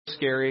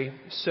scary,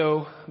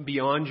 so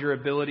beyond your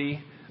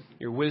ability,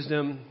 your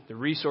wisdom, the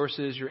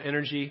resources, your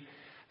energy,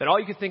 that all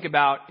you can think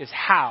about is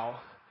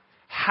how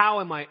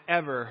am I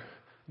ever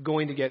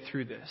going to get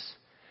through this?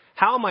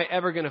 How am I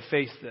ever going to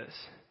face this?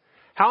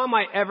 How am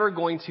I ever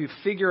going to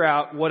figure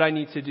out what I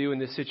need to do in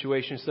this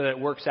situation so that it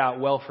works out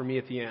well for me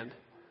at the end?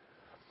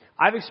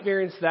 I've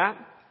experienced that.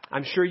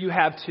 I'm sure you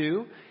have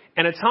too.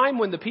 And a time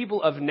when the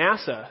people of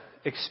NASA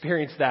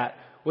experienced that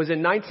was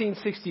in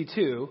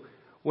 1962,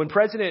 when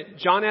President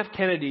John F.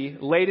 Kennedy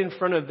laid in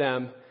front of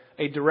them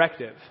a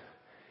directive.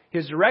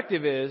 His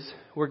directive is,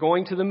 we're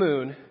going to the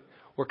moon,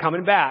 we're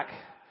coming back,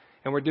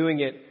 and we're doing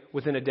it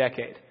within a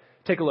decade.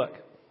 Take a look.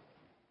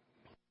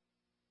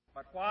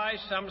 But why,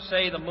 some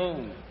say, the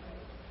moon?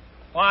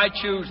 Why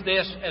choose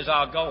this as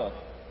our goal?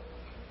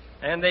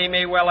 And they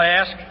may well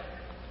ask,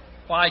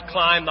 why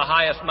climb the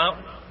highest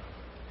mountain?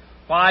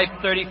 Why,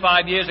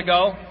 35 years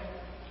ago,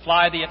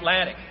 fly the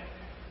Atlantic?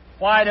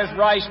 Why does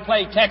Rice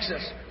play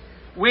Texas?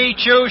 We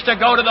choose to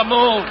go to the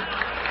moon.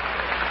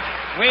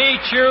 We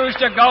choose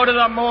to go to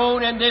the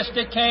moon in this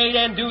decade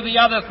and do the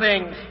other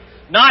things,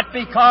 not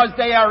because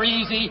they are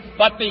easy,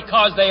 but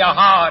because they are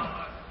hard.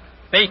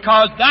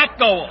 Because that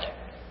goal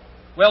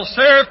will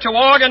serve to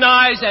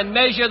organize and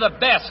measure the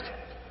best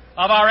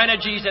of our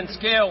energies and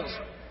skills.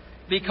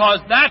 Because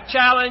that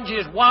challenge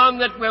is one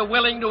that we're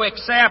willing to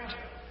accept,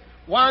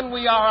 one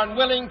we are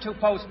unwilling to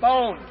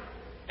postpone,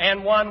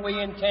 and one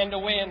we intend to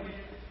win,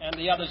 and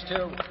the others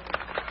too.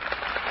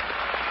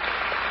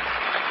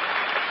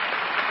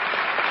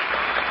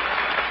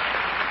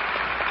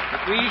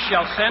 If we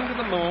shall send to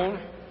the moon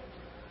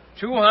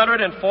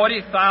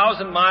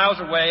 240,000 miles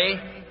away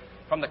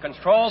from the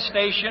control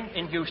station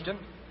in Houston,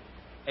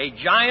 a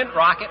giant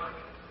rocket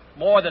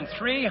more than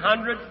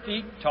 300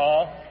 feet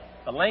tall,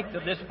 the length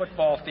of this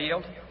football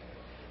field,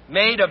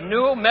 made of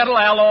new metal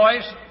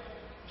alloys,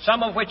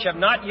 some of which have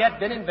not yet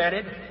been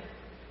invented,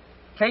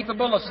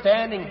 capable of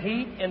standing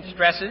heat and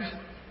stresses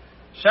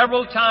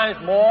several times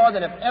more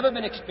than have ever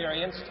been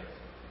experienced,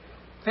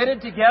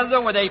 fitted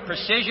together with a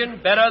precision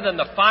better than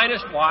the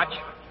finest watch,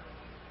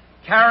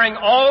 carrying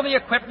all the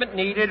equipment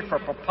needed for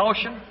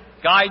propulsion,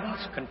 guidance,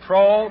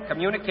 control,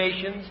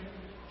 communications,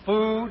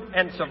 food,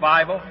 and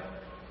survival,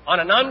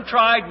 on an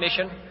untried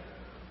mission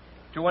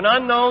to an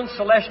unknown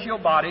celestial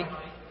body,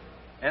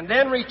 and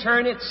then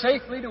return it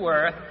safely to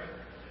Earth,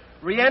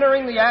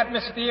 re-entering the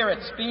atmosphere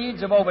at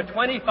speeds of over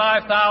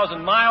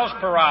 25,000 miles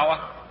per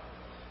hour,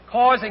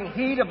 causing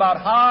heat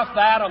about half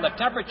that on the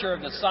temperature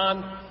of the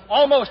sun,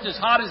 almost as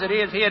hot as it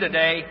is here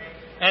today,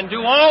 and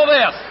do all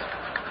this,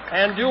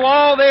 and do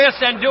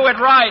it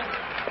right,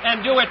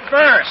 and do it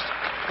first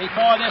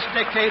before this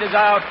decade is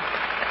out,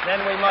 then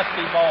we must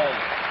be bold.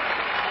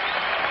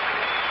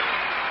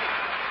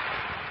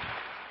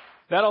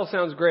 That all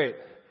sounds great,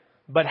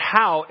 but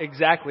how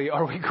exactly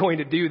are we going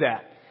to do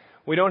that?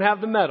 We don't have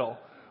the metal.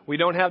 We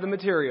don't have the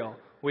material.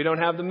 We don't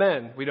have the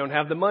men. We don't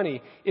have the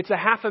money. It's a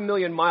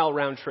 500,000-mile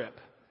round trip.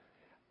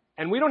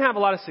 And we don't have a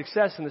lot of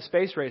success in the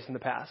space race in the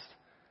past.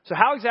 So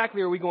how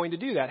exactly are we going to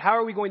do that? How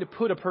are we going to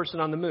put a person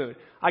on the moon?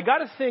 I got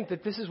to think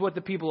that this is what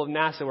the people of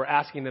NASA were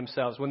asking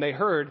themselves when they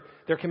heard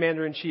their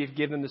commander-in-chief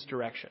give them this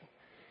direction.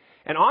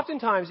 And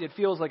oftentimes it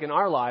feels like in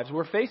our lives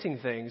we're facing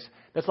things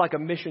that's like a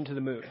mission to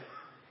the moon.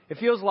 It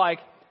feels like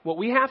what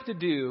we have to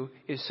do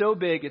is so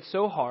big, it's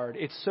so hard,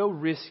 it's so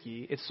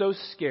risky, it's so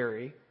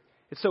scary,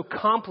 it's so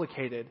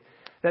complicated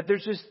that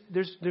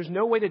there's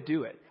no way to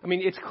do it. I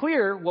mean, it's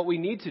clear what we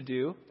need to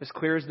do, as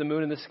clear as the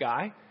moon in the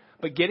sky,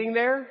 but getting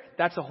there,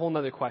 that's a whole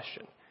other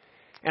question.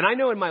 And I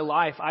know in my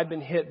life I've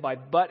been hit by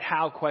but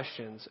how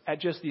questions at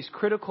just these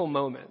critical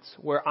moments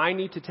where I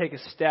need to take a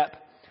step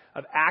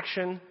of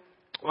action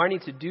or I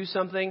need to do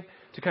something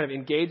to kind of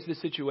engage the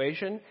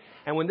situation.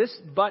 And when this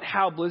but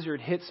how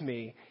blizzard hits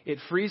me, it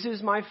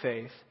freezes my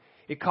faith,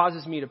 it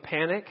causes me to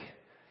panic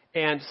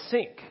and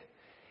sink.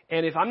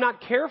 And if I'm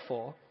not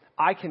careful,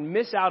 I can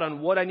miss out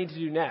on what I need to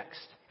do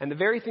next. And the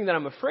very thing that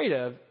I'm afraid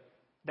of,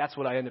 that's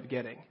what I end up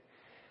getting.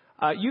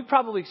 You've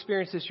probably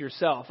experienced this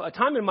yourself. A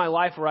time in my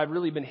life where I've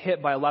really been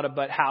hit by a lot of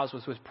but hows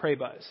was with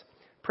PrayBuzz.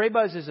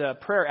 PrayBuzz is a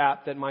prayer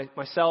app that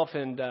myself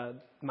and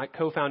my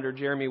co-founder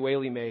Jeremy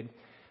Whaley made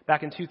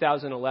back in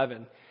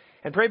 2011.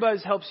 And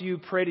PrayBuzz helps you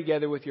pray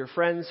together with your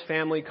friends,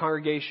 family,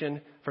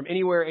 congregation from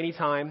anywhere,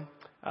 anytime.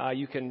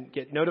 You can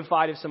get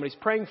notified if somebody's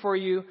praying for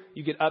you.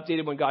 You get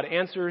updated when God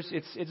answers.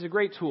 It's a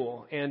great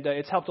tool, and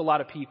it's helped a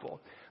lot of people.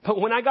 But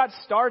when I got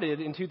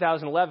started in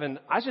 2011,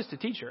 I was just a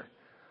teacher.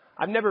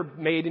 I've never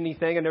made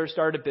anything. I've never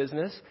started a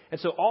business. And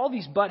so all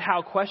these but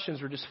how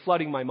questions were just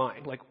flooding my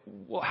mind. Like,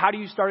 well, how do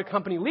you start a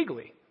company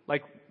legally?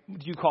 Like,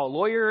 do you call a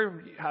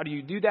lawyer? How do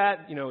you do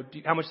that?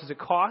 How much does it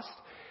cost?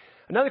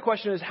 Another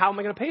question is, how am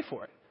I going to pay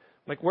for it?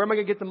 Like, where am I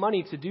going to get the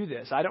money to do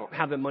this? I don't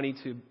have the money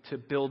to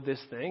build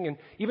this thing. And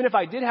even if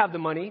I did have the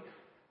money,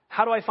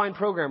 how do I find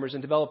programmers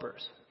and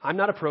developers? I'm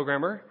not a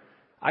programmer.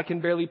 I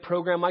can barely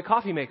program my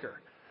coffee maker.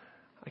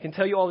 I can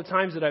tell you all the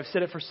times that I've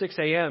set it for 6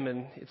 a.m.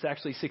 and it's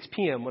actually 6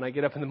 p.m. when I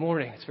get up in the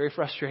morning. It's very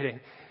frustrating.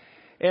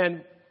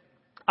 And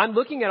I'm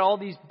looking at all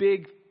these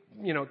big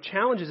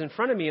challenges in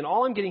front of me, and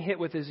all I'm getting hit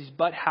with is these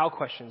but how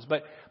questions.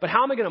 But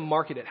how am I going to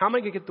market it? How am I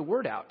going to get the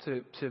word out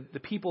to the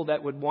people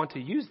that would want to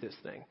use this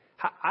thing?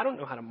 I don't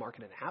know how to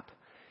market an app.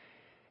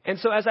 And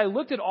so as I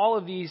looked at all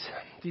of these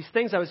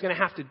things I was going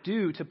to have to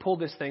do to pull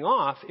this thing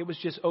off, it was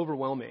just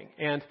overwhelming.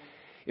 And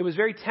it was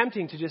very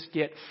tempting to just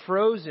get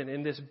frozen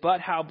in this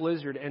but how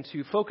blizzard and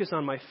to focus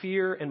on my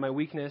fear and my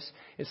weakness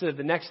instead of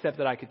the next step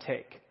that I could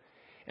take.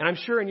 And I'm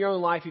sure in your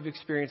own life you've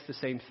experienced the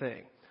same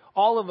thing.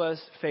 All of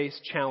us face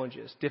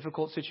challenges,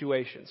 difficult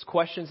situations,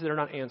 questions that are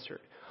not answered.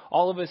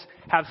 All of us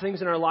have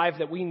things in our life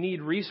that we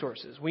need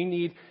resources, we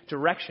need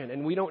direction,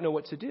 and we don't know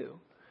what to do.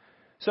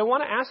 So I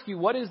want to ask you,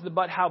 what is the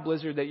but how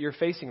blizzard that you're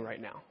facing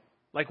right now?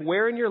 Like,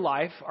 where in your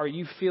life are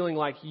you feeling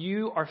like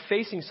you are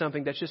facing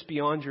something that's just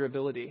beyond your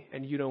ability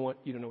and you don't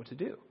know what to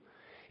do?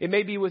 It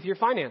may be with your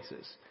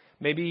finances.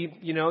 Maybe,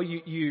 you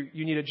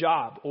need a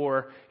job,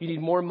 or you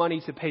need more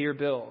money to pay your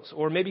bills.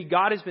 Or maybe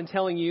God has been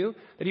telling you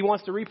that he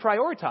wants to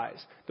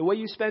reprioritize the way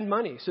you spend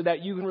money so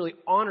that you can really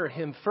honor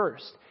him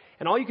first.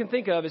 And all you can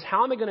think of is,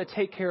 how am I going to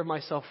take care of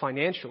myself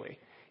financially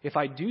if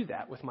I do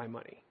that with my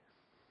money?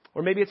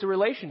 Or maybe it's a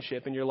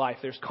relationship in your life.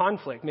 There's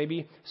conflict.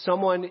 Maybe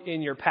someone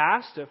in your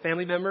past, a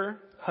family member,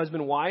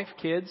 husband, wife,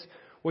 kids,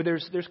 where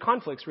there's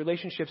conflicts.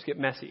 Relationships get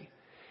messy.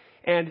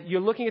 And you're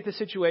looking at the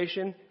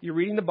situation, you're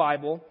reading the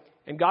Bible,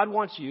 and God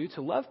wants you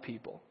to love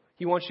people.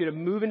 He wants you to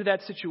move into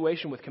that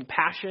situation with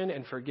compassion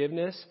and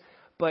forgiveness,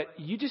 but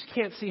you just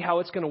can't see how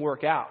it's going to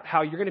work out,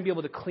 how you're going to be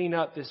able to clean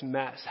up this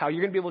mess, how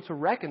you're going to be able to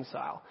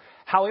reconcile,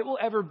 how it will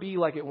ever be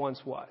like it once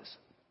was.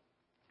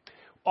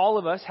 All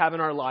of us have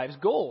in our lives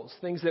goals,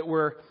 things that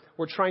we're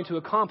trying to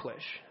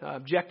accomplish,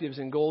 objectives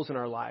and goals in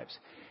our lives.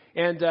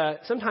 And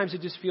sometimes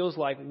it just feels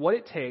like what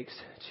it takes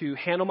to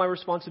handle my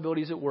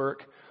responsibilities at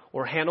work,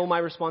 or handle my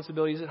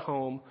responsibilities at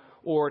home,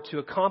 or to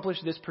accomplish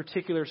this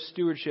particular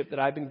stewardship that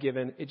I've been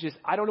given,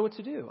 I don't know what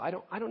to do. I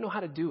don't know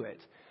how to do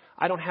it.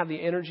 I don't have the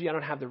energy. I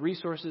don't have the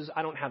resources.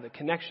 I don't have the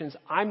connections.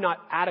 I'm not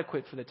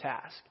adequate for the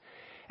task.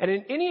 And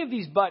in any of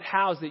these but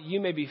hows that you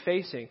may be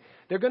facing,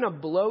 they're going to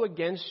blow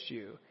against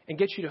you and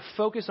get you to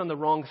focus on the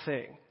wrong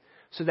thing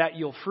so that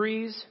you'll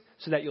freeze,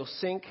 so that you'll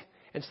sink,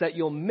 and so that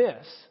you'll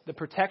miss the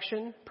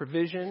protection,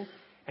 provision,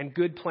 and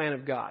good plan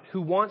of God,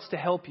 who wants to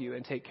help you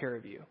and take care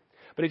of you.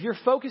 But if your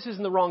focus is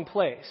in the wrong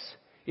place,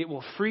 it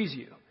will freeze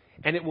you,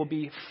 and it will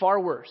be far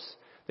worse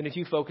than if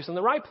you focus on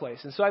the right place.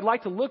 And so I'd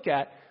like to look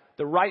at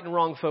the right and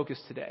wrong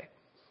focus today.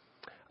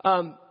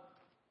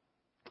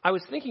 I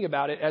was thinking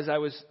about it as I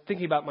was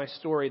thinking about my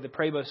story, the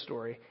Preba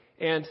story,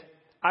 and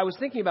I was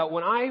thinking about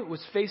when I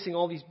was facing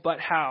all these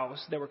but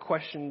hows that were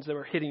questions that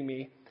were hitting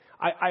me,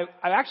 I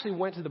actually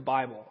went to the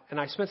Bible, and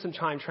I spent some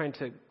time trying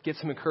to get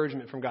some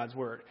encouragement from God's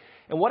Word.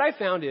 And what I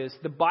found is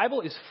the Bible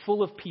is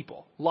full of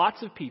people,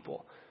 lots of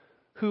people,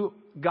 who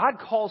God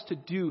calls to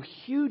do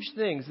huge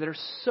things that are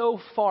so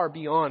far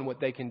beyond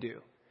what they can do.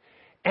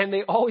 And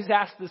they always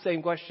ask the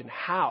same question,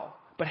 how?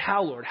 But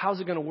how, Lord? How's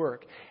it going to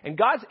work? And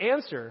God's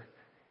answer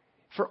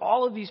for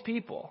all of these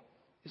people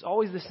is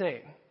always the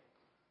same.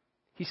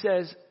 He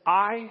says,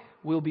 I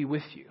will be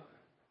with you.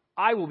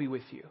 I will be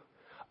with you.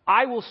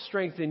 I will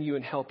strengthen you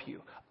and help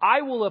you.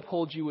 I will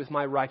uphold you with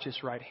my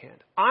righteous right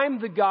hand.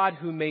 I'm the God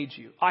who made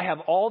you. I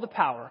have all the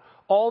power,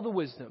 all the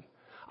wisdom.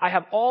 I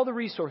have all the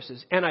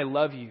resources, and I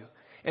love you.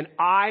 And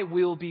I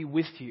will be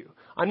with you.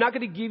 I'm not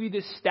going to give you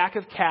this stack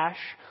of cash.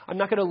 I'm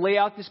not going to lay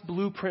out this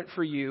blueprint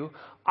for you.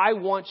 I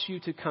want you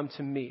to come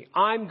to me.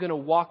 I'm going to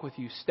walk with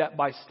you step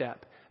by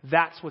step.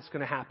 That's what's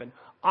going to happen.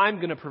 I'm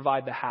going to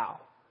provide the how.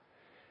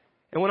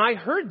 And when I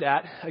heard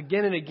that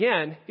again and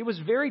again, it was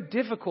very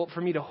difficult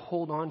for me to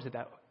hold on to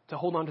that, to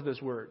hold on to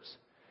those words.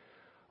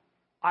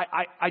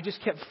 I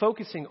just kept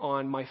focusing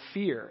on my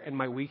fear and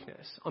my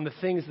weakness, on the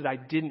things that I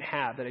didn't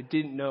have, that I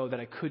didn't know, that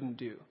I couldn't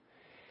do.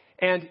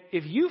 And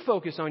if you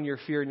focus on your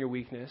fear and your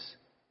weakness,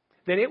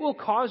 then it will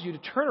cause you to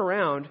turn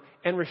around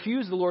and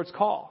refuse the Lord's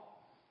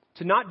call,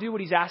 to not do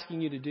what he's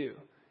asking you to do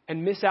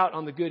and miss out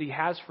on the good he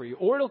has for you.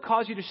 Or it'll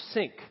cause you to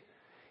sink.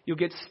 You'll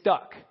get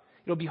stuck.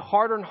 It'll be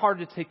harder and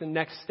harder to take the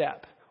next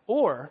step.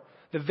 Or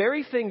the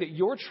very thing that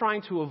you're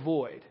trying to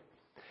avoid,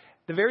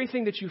 the very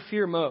thing that you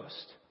fear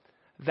most,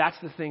 that's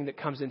the thing that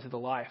comes into the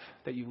life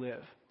that you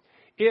live.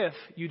 If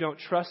you don't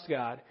trust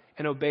God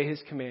and obey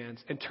his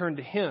commands and turn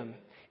to him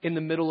in the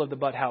middle of the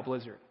but how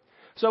blizzard.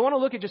 So I want to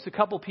look at just a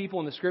couple people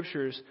in the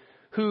scriptures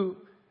who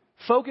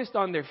focused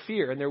on their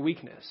fear and their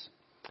weakness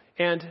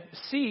and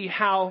see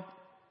how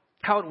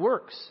it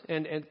works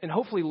and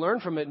hopefully learn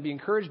from it and be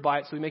encouraged by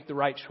it so we make the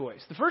right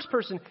choice. The first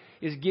person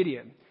is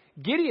Gideon.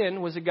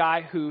 Gideon was a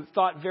guy who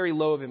thought very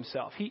low of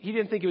himself. He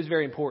didn't think it was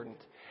very important.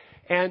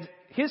 And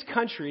his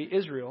country,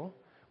 Israel,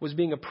 was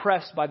being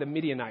oppressed by the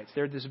Midianites.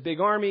 They're this big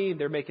army.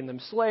 They're making them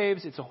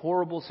slaves. It's a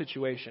horrible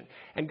situation.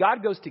 And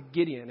God goes to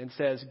Gideon and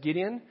says,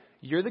 Gideon,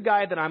 you're the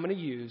guy that I'm going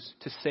to use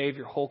to save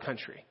your whole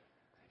country.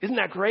 Isn't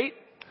that great?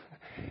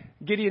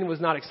 Gideon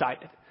was not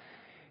excited.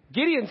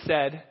 Gideon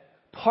said,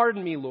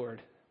 pardon me,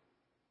 Lord.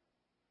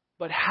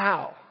 But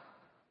how?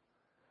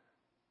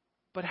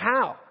 But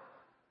how?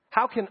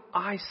 How can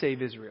I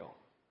save Israel?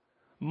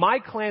 My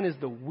clan is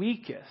the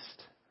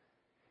weakest,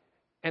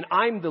 and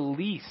I'm the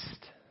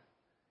least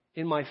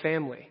in my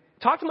family.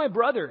 Talk to my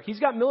brother. He's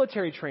got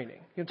military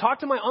training. Talk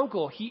to my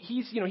uncle.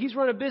 He's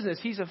run a business.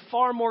 He's a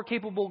far more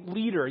capable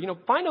leader.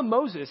 Find a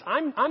Moses.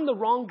 I'm the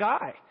wrong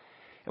guy.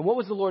 And what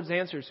was the Lord's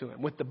answer to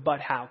him with the but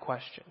how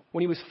question?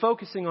 When he was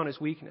focusing on his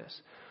weakness,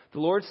 the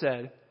Lord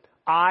said,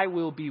 I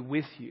will be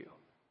with you.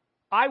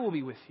 I will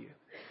be with you.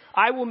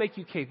 I will make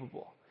you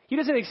capable. He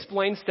doesn't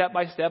explain step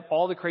by step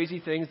all the crazy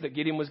things that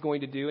Gideon was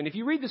going to do. And if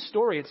you read the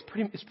story,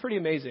 it's pretty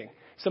amazing.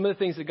 Some of the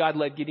things that God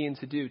led Gideon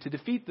to do to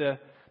defeat the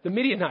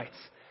Midianites.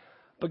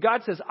 But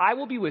God says, I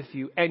will be with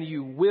you, and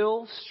you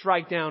will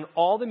strike down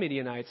all the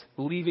Midianites,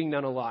 leaving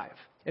none alive.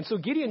 And so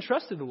Gideon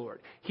trusted the Lord.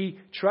 He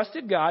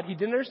trusted God. He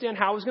didn't understand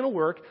how it was going to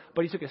work,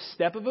 but he took a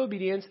step of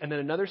obedience and then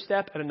another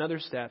step and another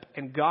step.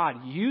 And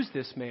God used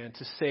this man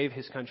to save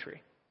his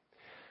country.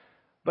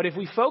 But if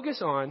we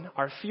focus on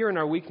our fear and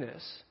our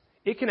weakness,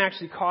 it can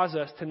actually cause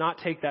us to not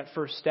take that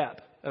first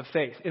step of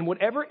faith. In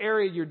whatever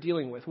area you're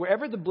dealing with,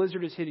 wherever the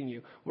blizzard is hitting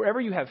you, wherever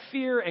you have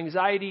fear,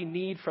 anxiety,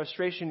 need,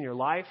 frustration in your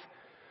life,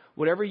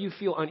 whatever you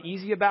feel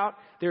uneasy about,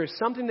 there is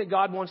something that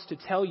God wants to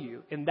tell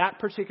you in that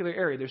particular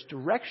area. There's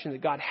direction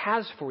that God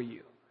has for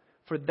you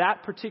for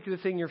that particular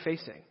thing you're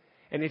facing.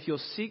 And if you'll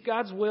seek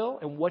God's will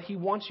and what he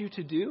wants you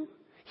to do,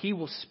 he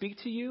will speak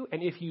to you.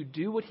 And if you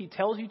do what he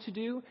tells you to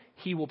do,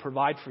 he will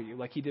provide for you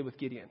like he did with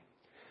Gideon.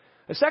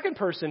 A second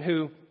person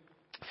who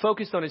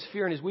focused on his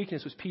fear and his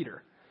weakness was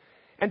Peter.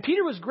 And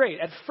Peter was great.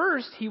 At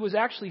first, he was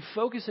actually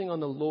focusing on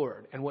the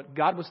Lord and what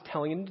God was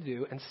telling him to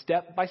do. And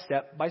step by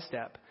step by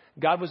step,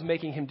 God was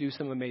making him do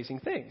some amazing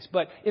things.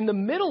 But in the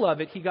middle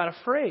of it, he got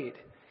afraid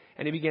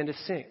and he began to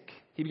sink.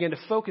 He began to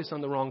focus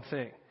on the wrong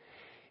thing.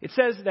 It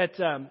says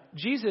that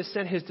Jesus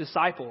sent his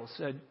disciples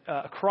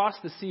across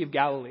the Sea of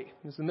Galilee.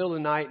 It was the middle of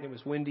the night and it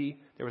was windy.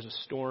 There was a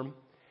storm.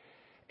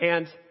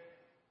 And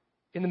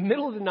in the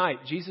middle of the night,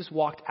 Jesus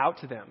walked out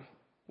to them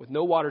with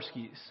no water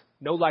skis,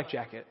 no life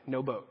jacket,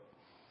 no boat.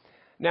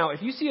 Now,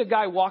 if you see a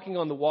guy walking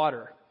on the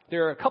water,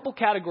 there are a couple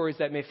categories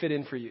that may fit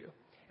in for you.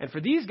 And for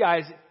these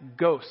guys,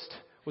 ghost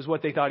was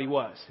what they thought he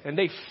was. And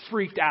they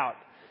freaked out.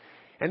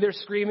 And they're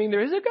screaming,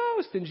 there is a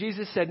ghost. And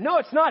Jesus said, no,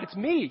 it's not. It's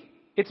me.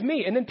 It's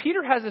me. And then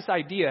Peter has this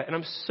idea. And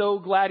I'm so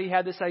glad he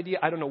had this idea.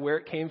 I don't know where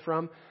it came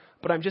from.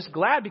 But I'm just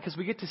glad because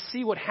we get to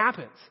see what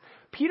happens.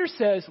 Peter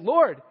says,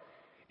 Lord,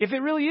 if it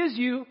really is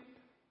you,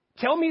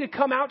 tell me to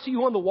come out to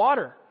you on the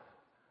water.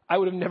 I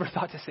would have never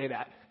thought to say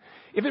that.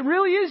 If it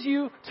really is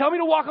you, tell me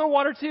to walk on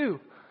water too.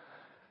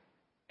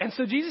 And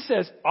so Jesus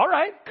says, all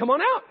right, come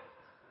on out.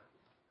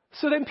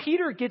 So then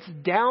Peter gets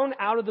down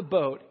out of the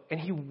boat and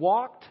he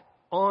walked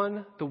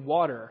on the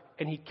water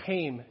and he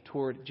came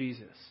toward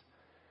Jesus.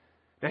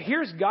 Now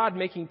here's God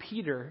making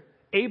Peter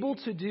able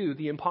to do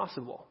the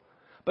impossible.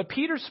 But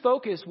Peter's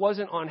focus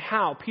wasn't on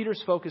how.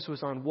 Peter's focus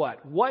was on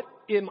what? What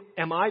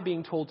am I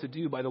being told to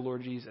do by the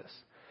Lord Jesus?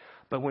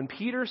 But when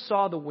Peter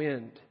saw the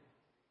wind,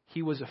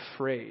 he was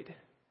afraid.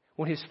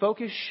 When his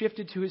focus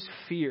shifted to his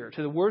fear,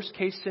 to the worst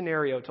case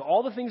scenario, to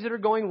all the things that are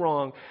going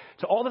wrong,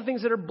 to all the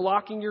things that are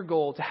blocking your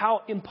goal, to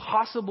how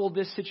impossible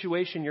this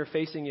situation you're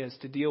facing is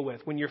to deal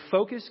with, when your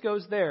focus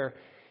goes there,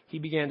 he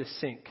began to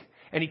sink.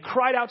 And he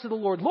cried out to the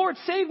Lord, Lord,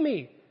 save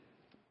me.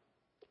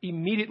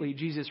 Immediately,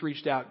 Jesus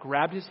reached out,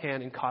 grabbed his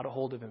hand, and caught a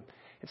hold of him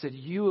and said,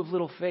 you of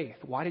little faith,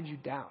 why did you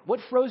doubt? What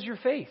froze your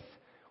faith?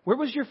 Where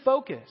was your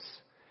focus?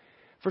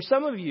 For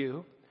some of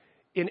you,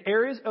 in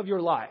areas of your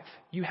life,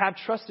 you have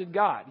trusted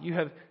God. You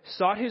have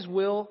sought his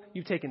will.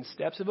 You've taken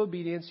steps of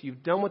obedience.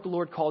 You've done what the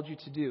Lord called you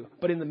to do.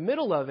 But in the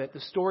middle of it, the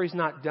story's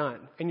not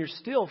done. And you're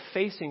still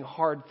facing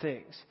hard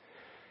things.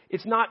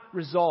 It's not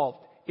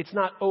resolved. It's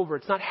not over.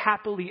 It's not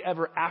happily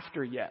ever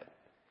after yet.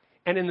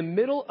 And in the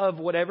middle of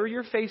whatever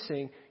you're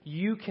facing,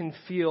 you can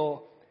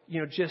feel,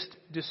 just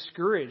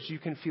discouraged. You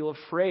can feel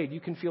afraid. You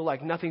can feel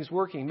like nothing's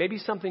working. Maybe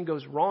something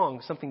goes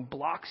wrong. Something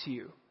blocks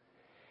you.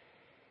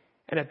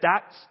 And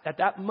at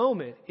that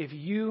moment, if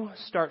you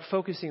start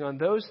focusing on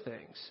those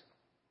things,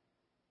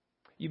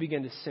 you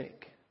begin to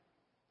sink.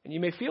 And you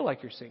may feel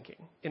like you're sinking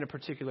in a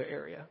particular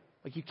area.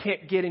 Like you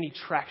can't get any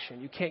traction.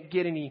 You can't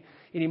get any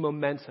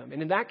momentum.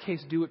 And in that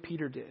case, do what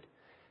Peter did.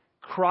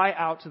 Cry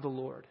out to the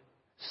Lord.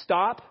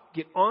 Stop,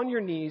 get on your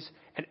knees,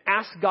 and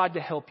ask God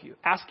to help you.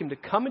 Ask him to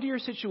come into your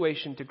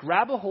situation, to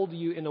grab a hold of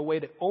you in a way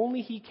that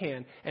only he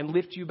can, and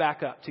lift you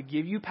back up, to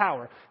give you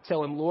power.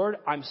 Tell him, Lord,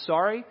 I'm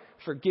sorry.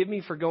 Forgive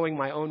me for going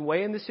my own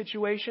way in this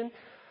situation.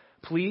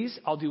 Please,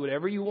 I'll do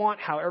whatever you want,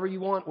 however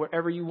you want,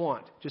 wherever you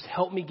want. Just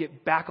help me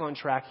get back on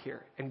track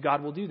here. And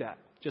God will do that,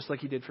 just like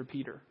he did for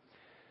Peter.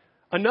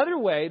 Another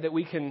way that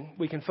we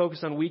can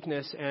focus on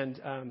weakness and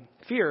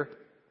fear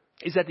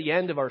is at the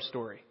end of our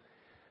story.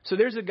 So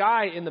there's a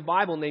guy in the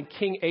Bible named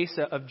King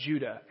Asa of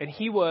Judah, and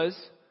he was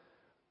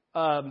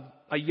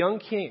a young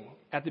king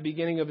at the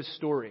beginning of his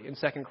story in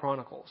 2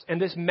 Chronicles.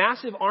 And this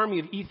massive army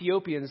of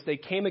Ethiopians, they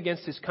came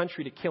against his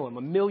country to kill him,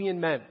 1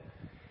 million men.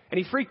 And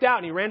he freaked out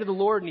and he ran to the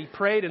Lord and he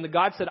prayed, and the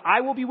God said,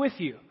 I will be with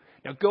you.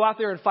 Now go out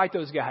there and fight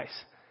those guys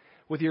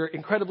with your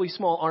incredibly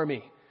small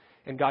army.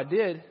 And God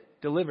did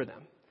deliver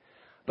them.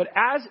 But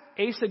as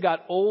Asa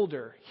got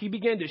older, he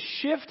began to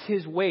shift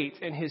his weight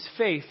and his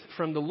faith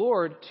from the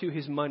Lord to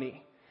his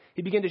money.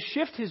 He began to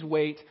shift his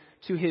weight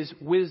to his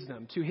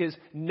wisdom, to his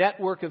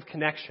network of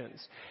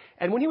connections.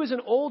 And when he was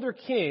an older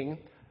king,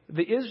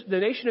 the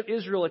nation of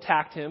Israel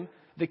attacked him.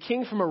 The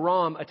king from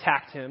Aram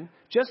attacked him,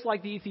 just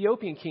like the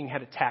Ethiopian king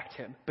had attacked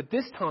him. But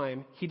this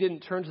time, he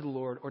didn't turn to the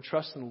Lord or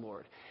trust in the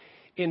Lord.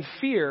 In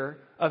fear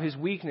of his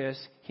weakness,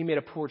 he made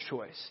a poor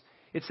choice.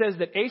 It says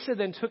that Asa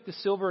then took the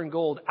silver and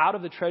gold out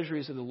of the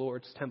treasuries of the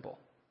Lord's temple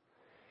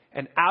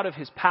and out of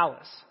his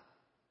palace.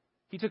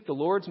 He took the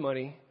Lord's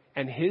money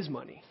and his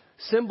money,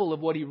 symbol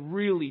of what he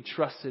really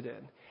trusted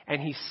in,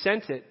 and he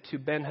sent it to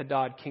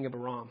Ben-Hadad, king of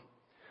Aram,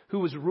 who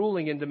was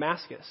ruling in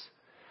Damascus.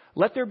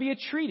 Let there be a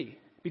treaty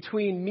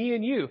between me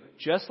and you,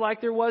 just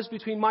like there was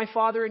between my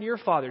father and your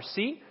father.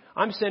 See,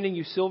 I'm sending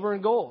you silver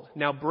and gold.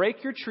 Now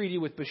break your treaty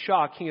with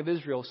Baasha, king of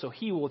Israel, so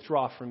he will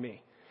withdraw from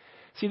me.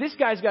 See, this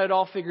guy's got it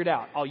all figured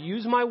out. I'll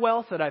use my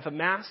wealth that I've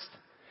amassed,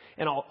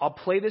 and I'll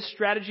play this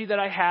strategy that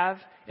I have,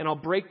 and I'll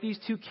break these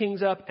two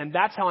kings up, and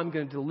that's how I'm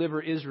going to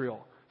deliver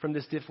Israel from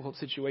this difficult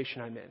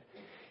situation I'm in.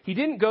 He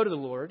didn't go to the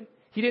Lord.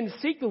 He didn't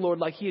seek the Lord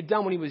like he had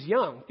done when he was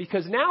young,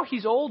 because now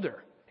he's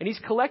older, and he's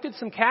collected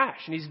some cash,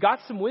 and he's got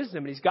some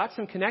wisdom, and he's got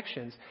some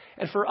connections.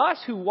 And for us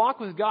who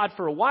walk with God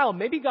for a while,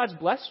 maybe God's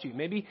blessed you.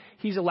 Maybe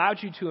he's allowed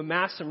you to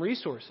amass some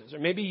resources, or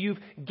maybe you've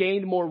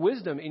gained more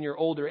wisdom in your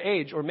older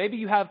age, or maybe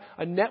you have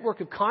a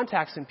network of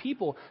contacts and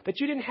people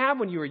that you didn't have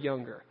when you were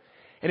younger.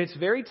 And it's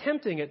very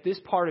tempting at this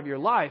part of your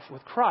life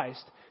with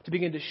Christ to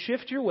begin to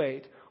shift your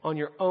weight on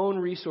your own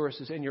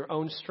resources and your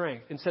own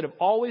strength instead of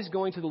always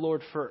going to the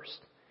Lord first.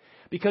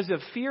 Because of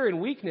fear and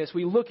weakness,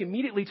 we look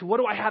immediately to what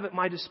do I have at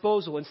my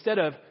disposal instead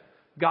of,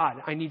 God,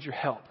 I need your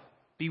help.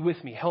 Be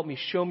with me. Help me.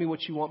 Show me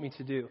what you want me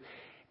to do.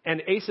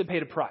 And Asa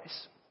paid a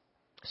price.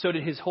 So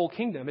did his whole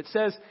kingdom. It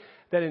says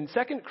that in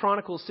 2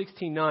 Chronicles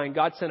 16:9,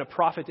 God sent a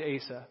prophet to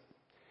Asa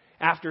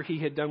after he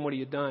had done what he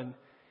had done.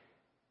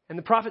 And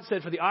the prophet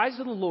said, for the eyes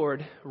of the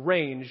Lord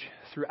range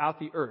throughout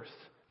the earth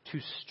to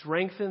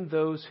strengthen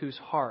those whose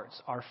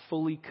hearts are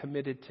fully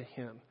committed to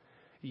him.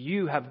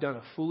 You have done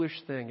a foolish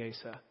thing,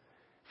 Asa.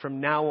 From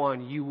now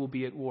on, you will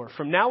be at war.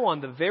 From now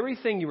on, the very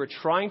thing you were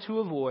trying to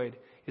avoid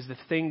is the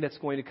thing that's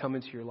going to come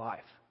into your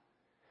life.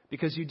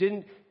 Because you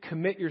didn't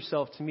commit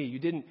yourself to me. You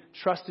didn't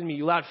trust in me.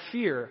 You allowed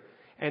fear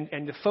and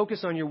to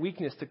focus on your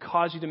weakness to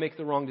cause you to make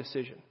the wrong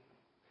decision.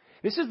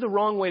 This is the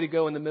wrong way to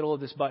go in the middle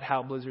of this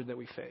but-how blizzard that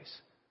we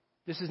face.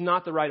 This is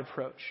not the right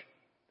approach.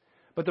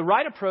 But the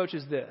right approach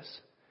is this.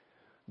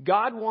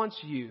 God wants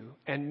you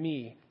and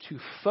me to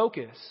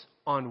focus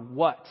on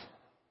what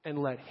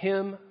and let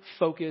him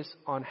focus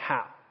on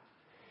how.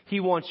 He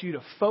wants you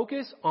to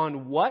focus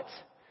on what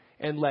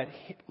and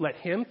let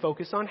him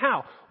focus on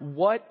how.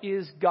 What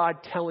is God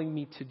telling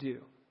me to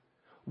do?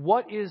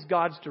 What is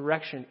God's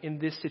direction in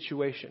this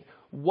situation?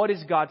 What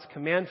is God's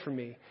command for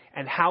me?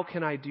 And how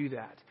can I do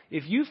that?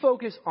 If you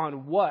focus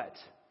on what,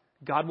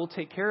 God will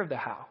take care of the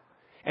how.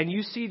 And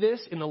you see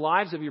this in the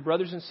lives of your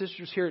brothers and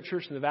sisters here at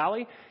Church in the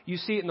Valley. You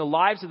see it in the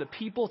lives of the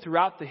people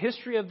throughout the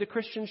history of the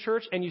Christian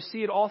church. And you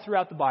see it all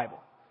throughout the Bible.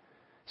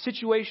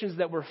 Situations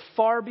that were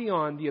far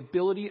beyond the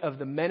ability of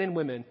the men and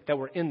women that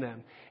were in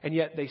them. And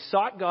yet they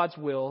sought God's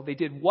will. They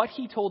did what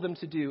he told them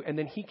to do. And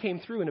then he came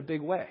through in a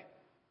big way.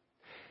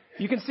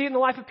 You can see it in the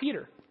life of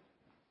Peter.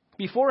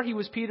 Before he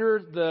was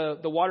Peter,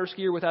 the water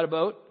skier without a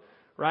boat,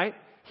 right?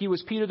 He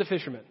was Peter the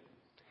fisherman.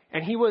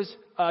 And he was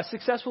a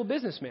successful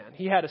businessman.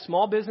 He had a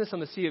small business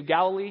on the Sea of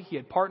Galilee. He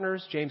had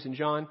partners, James and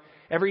John.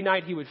 Every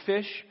night he would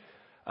fish.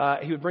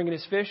 He would bring in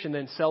his fish and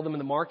then sell them in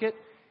the market.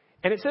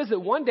 And it says that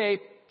one day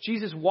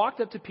Jesus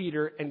walked up to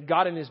Peter and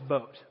got in his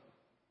boat.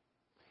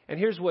 And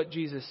here's what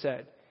Jesus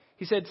said.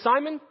 He said,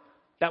 Simon,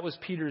 that was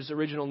Peter's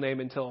original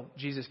name until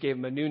Jesus gave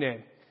him a new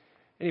name.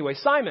 Anyway,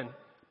 Simon,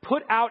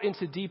 put out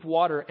into deep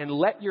water and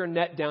let your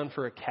net down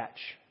for a catch.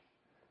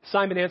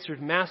 Simon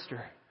answered,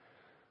 Master,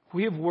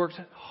 we have worked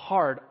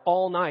hard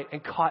all night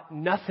and caught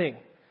nothing.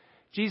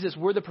 Jesus,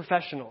 we're the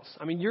professionals.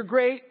 I mean, you're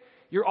great.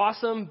 You're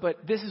awesome,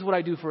 but this is what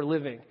I do for a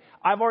living.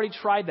 I've already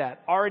tried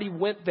that. Already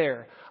went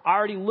there. I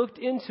already looked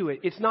into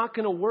it. It's not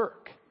going to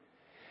work.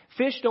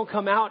 Fish don't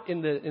come out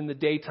in the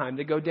daytime.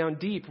 They go down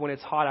deep when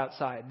it's hot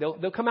outside.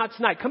 They'll come out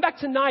tonight. Come back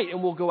tonight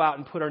and we'll go out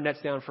and put our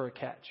nets down for a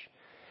catch.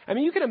 I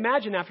mean, you can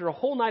imagine after a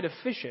whole night of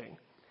fishing,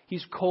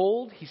 he's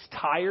cold, he's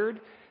tired.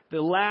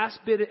 The last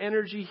bit of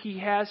energy he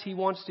has, he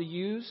wants to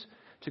use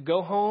to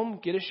go home,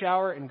 get a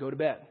shower, and go to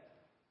bed.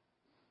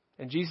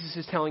 And Jesus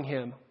is telling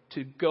him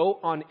to go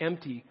on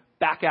empty,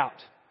 back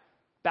out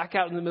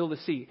in the middle of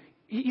the sea.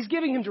 He's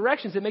giving him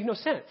directions that make no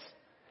sense.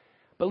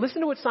 But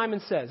listen to what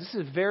Simon says. This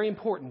is very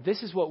important.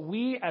 This is what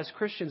we as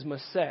Christians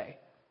must say.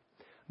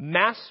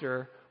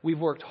 Master, we've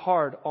worked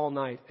hard all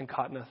night and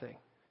caught nothing.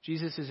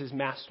 Jesus is his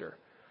master.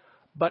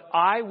 But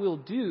I will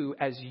do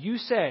as you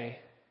say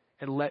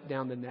and let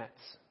down the nets.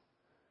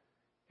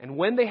 And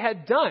when they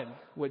had done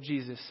what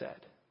Jesus said,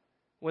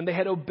 when they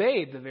had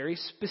obeyed the very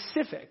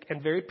specific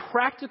and very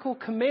practical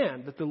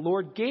command that the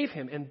Lord gave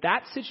him in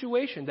that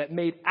situation that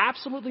made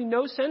absolutely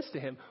no sense to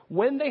him,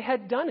 when they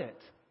had done it,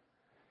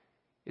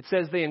 it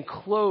says they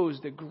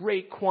enclosed a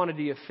great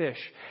quantity of fish,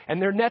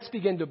 and their nets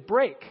began to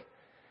break.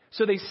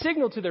 So they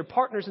signaled to their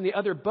partners in the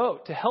other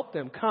boat to help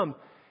them, come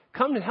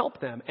and help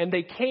them. And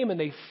they came and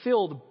they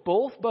filled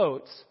both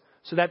boats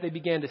so that they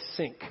began to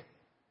sink.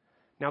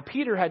 Now,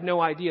 Peter had no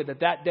idea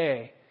that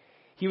day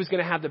he was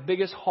going to have the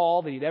biggest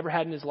haul that he'd ever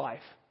had in his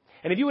life.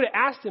 And if you would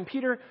have asked him,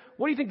 Peter,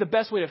 what do you think the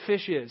best way to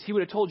fish is? He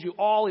would have told you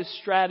all his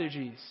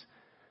strategies.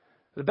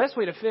 The best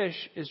way to fish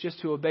is just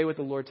to obey what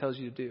the Lord tells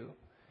you to do.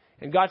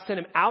 And God sent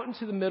him out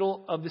into the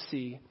middle of the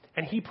sea,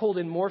 and he pulled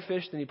in more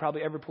fish than he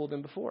probably ever pulled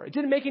in before. It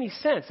didn't make any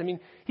sense. I mean,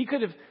 he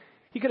could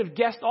have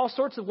guessed all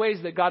sorts of ways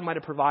that God might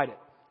have provided,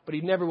 but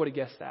he never would have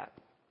guessed that.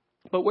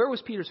 But where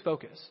was Peter's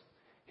focus?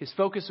 His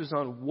focus was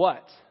on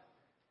what?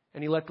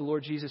 And he let the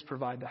Lord Jesus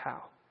provide the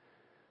how.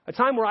 A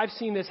time where I've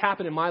seen this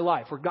happen in my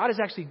life, where God has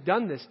actually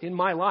done this in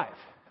my life,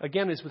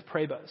 again, is with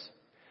PrayBuzz.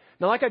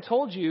 Now, like I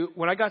told you,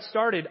 when I got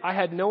started, I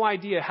had no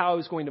idea how I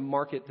was going to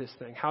market this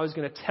thing, how I was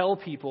going to tell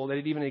people that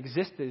it even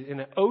existed in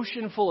an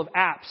ocean full of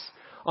apps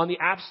on the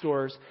app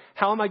stores.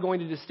 How am I going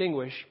to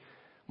distinguish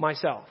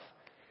myself?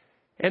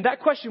 And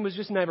that question was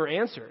just never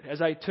answered. As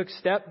I took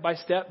step by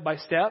step by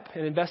step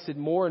and invested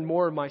more and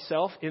more of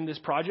myself in this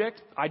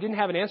project, I didn't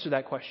have an answer to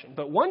that question.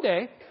 But one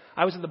day,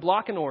 I was at the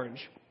Block in Orange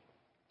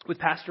with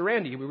Pastor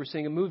Randy. We were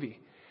seeing a movie.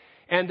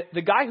 And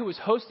the guy who was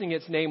hosting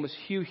its name was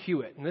Hugh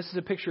Hewitt. And this is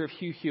a picture of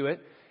Hugh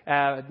Hewitt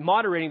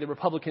moderating the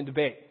Republican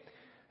debate.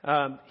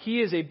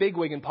 He is a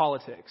bigwig in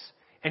politics.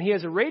 And he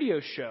has a radio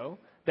show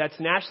that's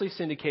nationally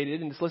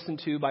syndicated and is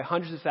listened to by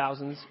hundreds of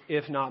thousands,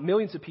 if not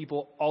millions of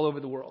people all over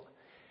the world.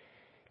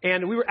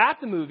 And we were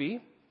at the movie,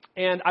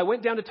 and I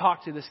went down to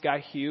talk to this guy,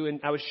 Hugh, and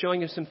I was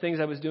showing him some things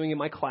I was doing in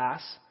my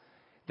class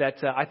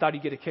that I thought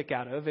he'd get a kick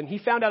out of. And he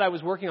found out I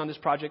was working on this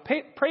project,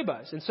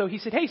 PrayBuzz. And so he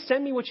said, hey,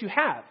 send me what you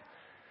have.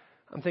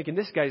 I'm thinking,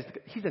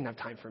 he doesn't have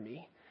time for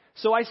me.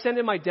 So I sent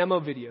him my demo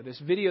video, this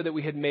video that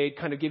we had made,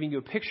 kind of giving you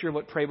a picture of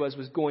what PrayBuzz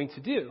was going to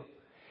do.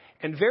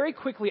 And very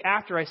quickly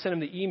after I sent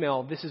him the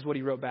email, this is what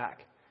he wrote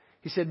back.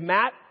 He said,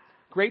 Matt,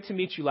 great to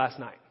meet you last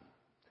night.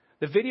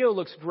 The video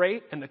looks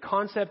great and the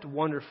concept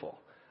wonderful.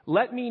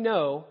 Let me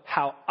know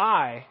how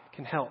I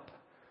can help.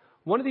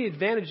 One of the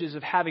advantages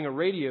of having a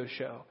radio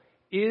show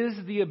is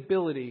the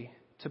ability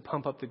to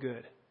pump up the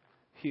good.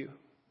 Hugh.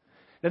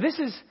 Now this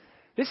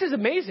is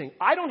amazing.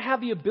 I don't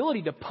have the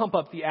ability to pump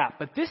up the app,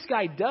 but this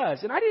guy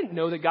does. And I didn't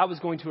know that God was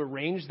going to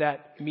arrange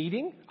that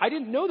meeting. I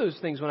didn't know those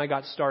things when I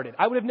got started.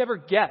 I would have never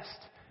guessed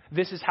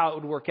this is how it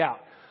would work out.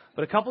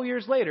 But a couple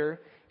years later,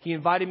 he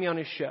invited me on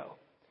his show.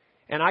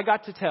 And I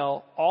got to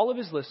tell all of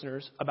his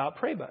listeners about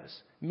PrayBuzz,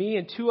 me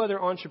and two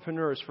other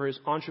entrepreneurs for his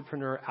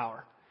Entrepreneur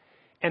Hour.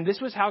 And this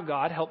was how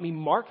God helped me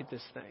market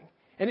this thing.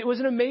 And it was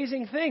an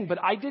amazing thing, but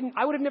I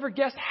would have never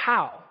guessed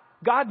how.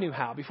 God knew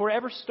how before I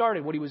ever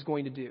started what he was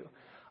going to do.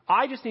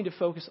 I just need to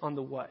focus on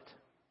the what.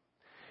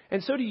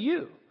 And so do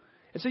you.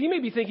 And so you may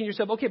be thinking to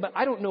yourself, okay, but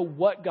I don't know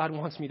what God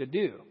wants me to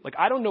do. Like,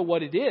 I don't know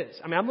what it is.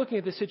 I mean, I'm looking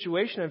at the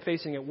situation I'm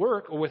facing at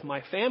work or with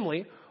my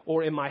family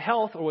or in my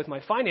health or with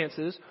my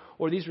finances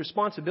or these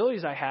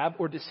responsibilities I have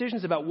or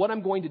decisions about what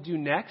I'm going to do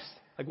next,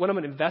 like what I'm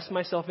going to invest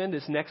myself in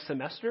this next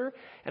semester.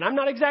 And I'm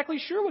not exactly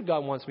sure what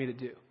God wants me to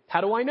do.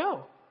 How do I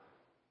know?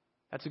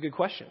 That's a good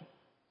question.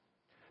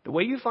 The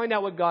way you find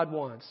out what God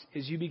wants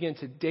is you begin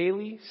to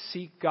daily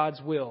seek God's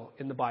will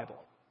in the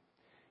Bible.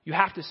 You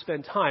have to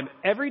spend time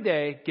every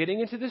day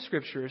getting into the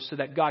scriptures so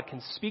that God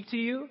can speak to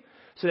you,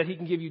 so that he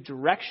can give you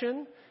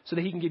direction, so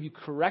that he can give you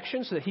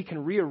correction, so that he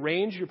can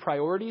rearrange your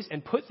priorities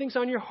and put things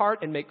on your heart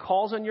and make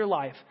calls on your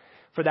life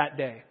for that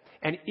day.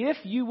 And if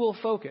you will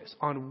focus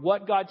on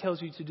what God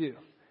tells you to do,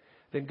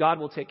 then God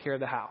will take care of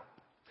the how.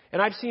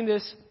 And I've seen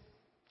this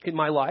in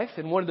my life.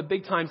 And one of the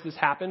big times this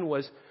happened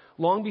was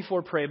long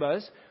before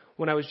PrayBuzz,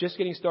 when I was just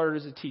getting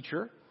started as a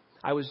teacher.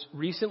 I was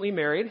recently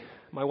married.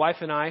 My wife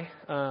and I,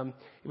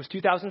 it was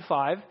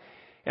 2005,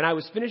 and I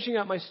was finishing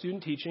up my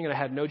student teaching, and I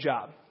had no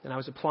job. And I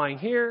was applying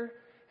here,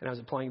 and I was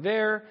applying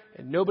there,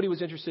 and nobody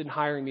was interested in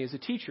hiring me as a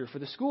teacher for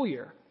the school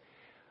year.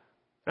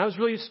 And I was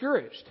really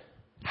discouraged.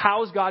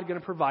 How is God going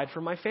to provide for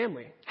my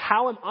family?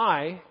 How am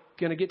I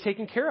going to get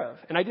taken care of?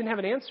 And I didn't have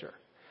an answer.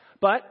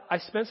 But I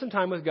spent some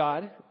time with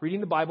God,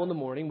 reading the Bible in the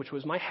morning, which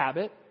was my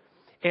habit.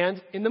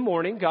 And in the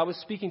morning, God was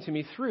speaking to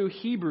me through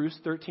Hebrews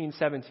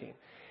 13:17.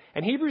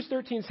 And Hebrews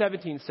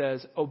 13:17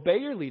 says, obey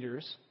your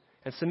leaders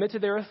and submit to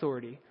their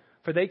authority,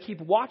 for they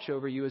keep watch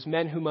over you as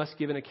men who must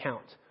give an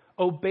account.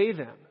 Obey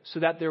them so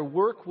that their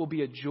work will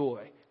be a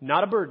joy,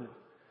 not a burden,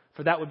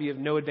 for that would be of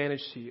no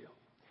advantage to you.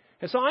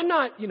 And so I'm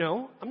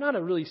not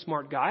a really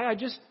smart guy. I'm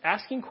just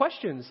asking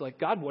questions like,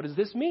 God, what does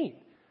this mean?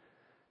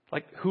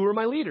 Like, who are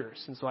my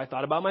leaders? And so I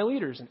thought about my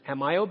leaders and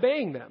am I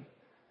obeying them?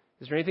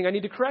 Is there anything I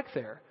need to correct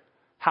there?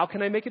 How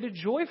can I make it a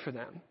joy for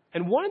them?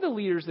 And one of the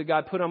leaders that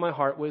God put on my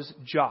heart was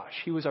Josh.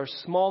 He was our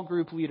small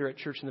group leader at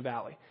Church in the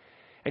Valley.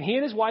 And he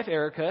and his wife,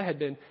 Erica, had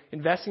been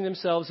investing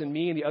themselves in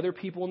me and the other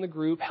people in the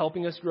group,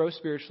 helping us grow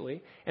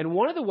spiritually. And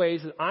one of the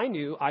ways that I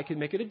knew I could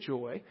make it a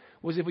joy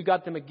was if we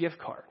got them a gift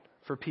card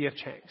for P.F.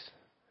 Chang's.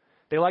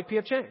 They like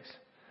P.F. Chang's.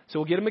 So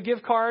we'll get them a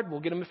gift card, we'll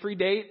get them a free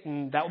date,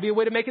 and that will be a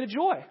way to make it a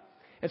joy.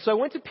 And so I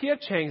went to P.F.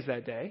 Chang's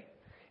that day.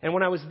 And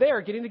when I was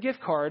there getting the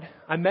gift card,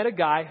 I met a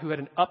guy who had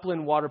an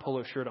Upland water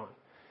polo shirt on.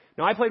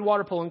 Now, I played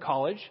water polo in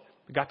college.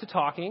 We got to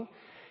talking.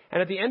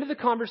 And at the end of the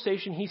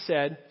conversation, he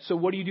said, "So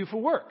what do you do for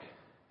work?"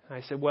 And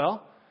I said,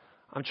 "Well,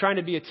 I'm trying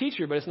to be a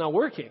teacher, but it's not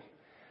working."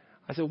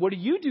 I said, "What do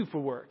you do for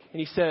work?" And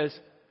he says,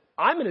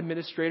 "I'm an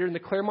administrator in the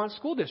Claremont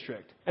School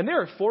District. And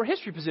there are 4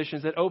 history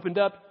positions that opened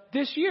up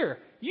this year.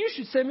 You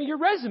should send me your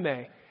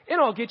resume,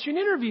 and I'll get you an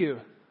interview."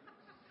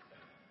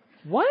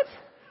 What?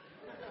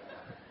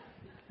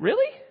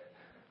 Really?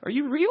 Are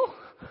you real?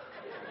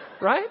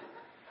 Right?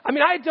 I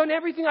mean, I had done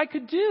everything I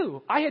could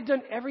do. I had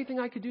done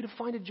everything I could do to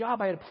find a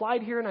job. I had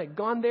applied here and I had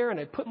gone there and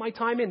I put my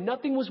time in.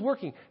 Nothing was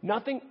working.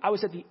 Nothing. I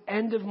was at the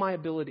end of my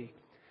ability.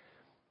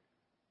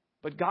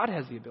 But God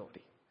has the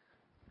ability.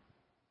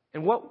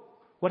 And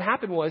what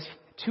happened was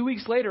 2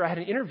 weeks later, I had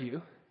an interview,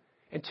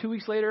 and 2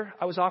 weeks later,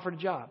 I was offered a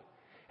job.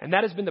 And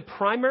that has been the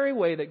primary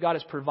way that God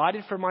has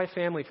provided for my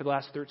family for the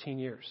last 13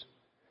 years.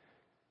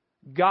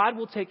 God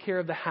will take care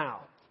of the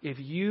how if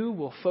you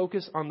will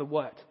focus on the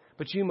what.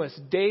 But you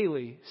must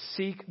daily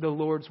seek the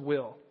Lord's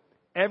will.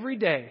 Every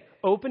day,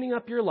 opening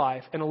up your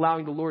life and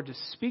allowing the Lord to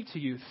speak to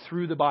you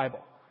through the Bible.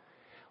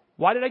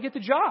 Why did I get the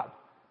job?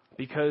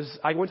 Because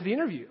I went to the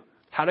interview.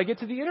 How did I get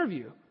to the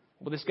interview?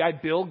 Well, this guy,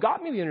 Bill,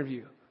 got me the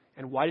interview.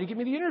 And why did he give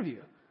me the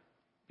interview?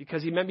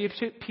 Because he met me at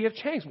P.F.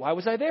 Chang's. Why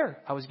was I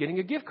there? I was getting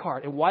a gift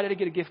card. And why did I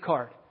get a gift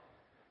card?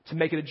 To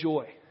make it a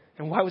joy.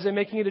 And why was I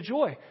making it a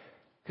joy?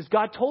 Because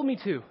God told me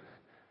to.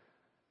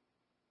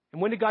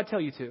 And when did God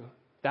tell you to?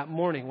 That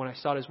morning when I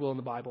sought His will in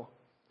the Bible.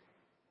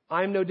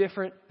 I'm no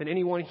different than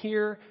anyone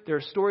here. There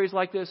are stories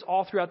like this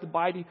all throughout the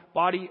body,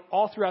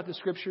 all throughout the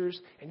Scriptures.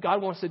 And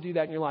God wants to do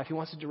that in your life. He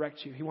wants to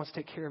direct you. He wants to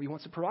take care of you. He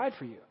wants to provide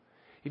for you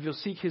if you'll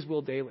seek His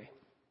will daily.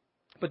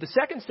 But the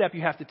second step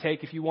you have to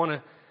take if you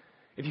want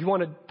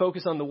to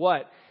focus on the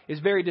what is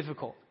very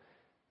difficult.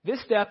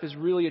 This step is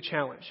really a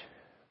challenge.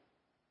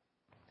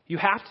 You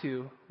have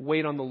to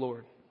wait on the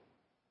Lord.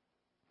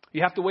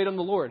 You have to wait on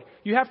the Lord.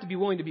 You have to be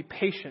willing to be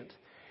patient.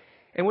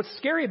 And what's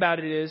scary about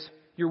it is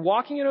you're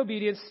walking in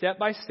obedience step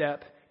by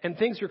step, and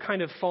things are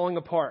kind of falling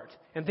apart,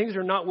 and things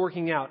are not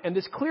working out. And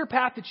this clear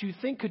path that you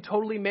think could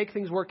totally make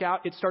things work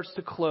out, it starts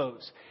to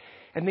close.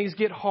 And things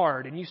get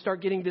hard, and you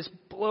start getting this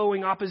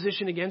blowing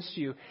opposition against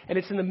you. And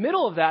it's in the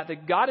middle of that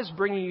God is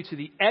bringing you to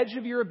the edge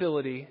of your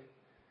ability,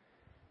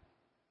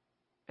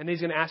 and He's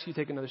going to ask you to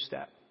take another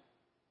step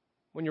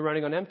when you're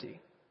running on empty.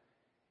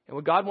 And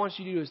what God wants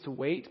you to do is to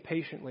wait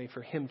patiently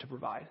for Him to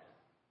provide.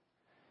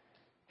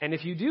 And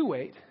if you do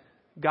wait,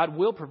 God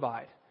will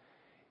provide.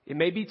 It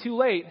may be too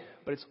late,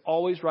 but it's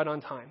always right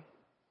on time.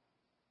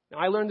 Now,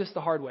 I learned this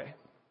the hard way.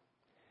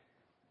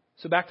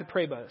 So back to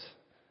Pray Buzz.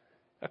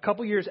 A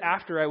couple years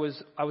after I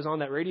was on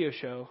that radio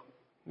show,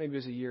 maybe it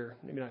was a year,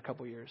 maybe not a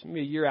couple years, maybe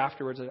a year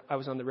afterwards I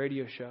was on the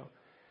radio show,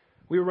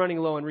 we were running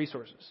low on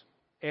resources.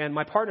 And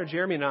my partner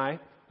Jeremy and I,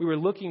 we were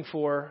looking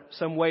for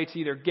some way to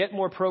either get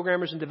more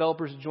programmers and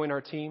developers to join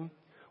our team,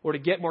 or to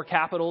get more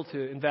capital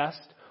to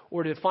invest,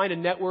 or to find a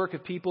network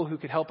of people who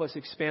could help us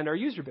expand our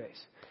user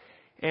base.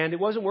 And it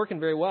wasn't working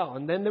very well.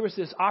 And then there was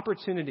this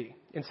opportunity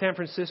in San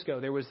Francisco.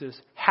 There was this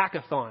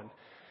hackathon.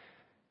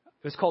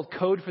 It was called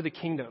Code for the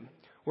Kingdom,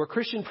 where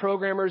Christian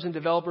programmers and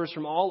developers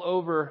from all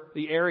over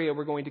the area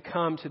were going to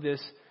come to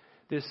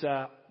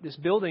this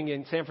building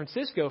in San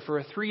Francisco for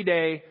a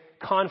 3-day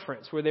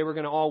conference where they were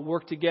going to all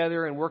work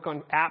together and work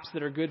on apps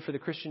that are good for the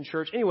Christian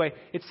church. Anyway,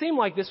 it seemed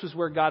like this was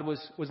where God was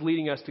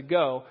leading us to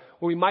go,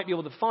 where we might be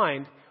able to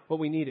find what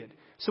we needed.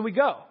 So we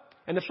go.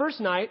 And the first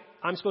night,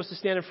 I'm supposed to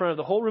stand in front of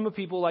the whole room of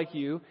people like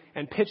you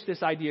and pitch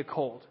this idea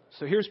cold.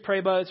 So here's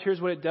Pray Buzz.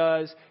 Here's what it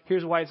does.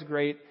 Here's why it's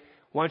great.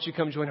 Why don't you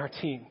come join our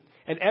team?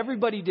 And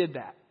everybody did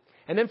that.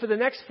 And then for the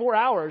next 4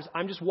 hours,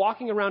 I'm just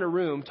walking around a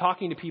room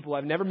talking to people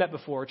I've never met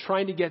before,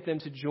 trying to get them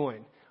to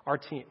join our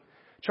team,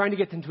 trying to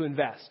get them to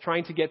invest,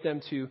 trying to get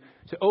them to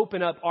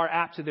open up our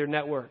app to their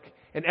network.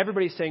 And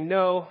everybody's saying,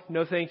 no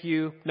thank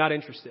you, not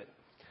interested.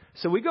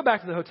 So we go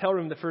back to the hotel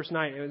room the first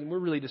night, and we're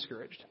really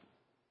discouraged.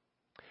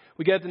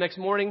 We get up the next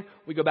morning,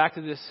 we go back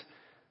to this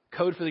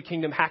Code for the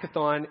Kingdom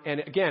hackathon, and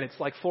again, it's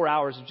like 4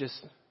 hours of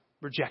just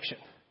rejection.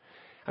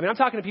 I mean, I'm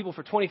talking to people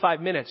for 25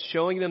 minutes,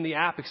 showing them the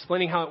app,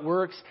 explaining how it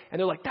works, and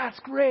they're like, "That's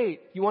great.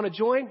 You want to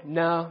join?"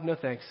 No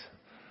thanks.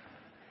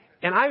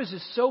 And I was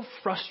just so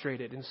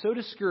frustrated and so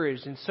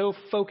discouraged and so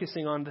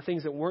focusing on the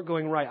things that weren't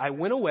going right. I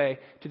went away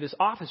to this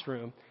office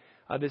room,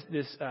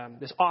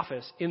 this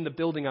office in the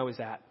building I was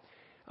at.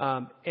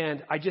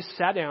 And I just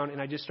sat down and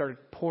I just started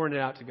pouring it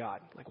out to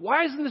God. Like,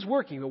 why isn't this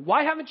working?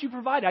 Why haven't you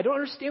provided? I don't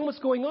understand what's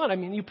going on. I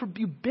mean,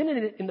 you've been in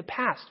it in the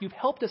past. You've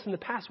helped us in the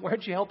past. Why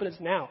aren't you helping us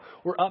now?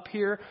 We're up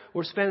here.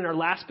 We're spending our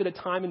last bit of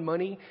time and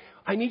money.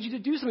 I need you to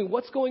do something.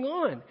 What's going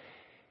on?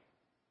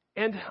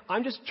 And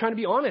I'm just trying to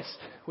be honest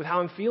with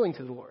how I'm feeling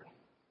to the Lord.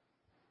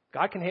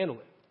 God can handle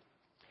it.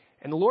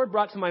 And the Lord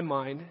brought to my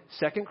mind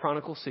 2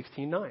 Chronicles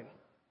 16:9.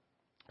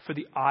 For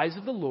the eyes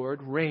of the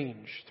Lord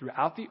range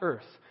throughout the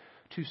earth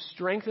to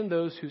strengthen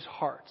those whose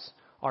hearts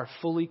are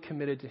fully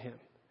committed to him.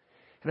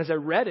 And as I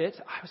read it,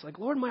 I was like,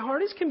 Lord, my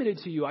heart is committed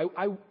to you.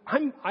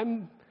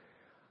 I'm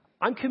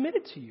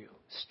committed to you.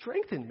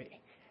 Strengthen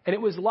me. And it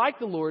was like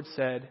the Lord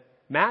said,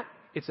 Matt,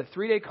 it's a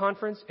 3-day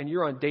conference and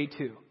you're on day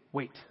 2.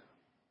 Wait.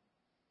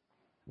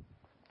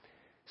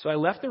 So I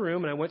left the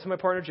room and I went to my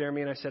partner,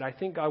 Jeremy, and I said, I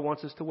think God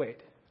wants us to wait.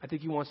 I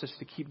think he wants us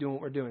to keep doing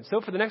what we're doing. So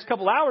for the next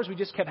couple hours, we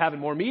just kept having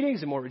more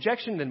meetings and more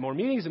rejection, then more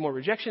meetings and more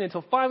rejection,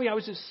 until finally I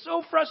was just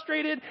so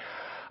frustrated.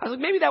 I was like,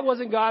 maybe that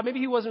wasn't God. Maybe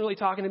he wasn't really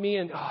talking to me.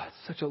 And it's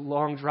such a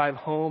long drive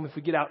home. If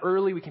we get out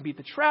early, we can beat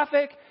the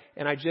traffic.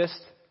 And I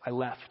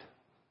left.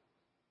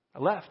 I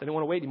didn't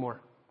want to wait anymore.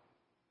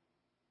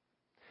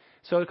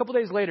 So a couple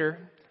days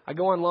later, I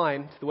go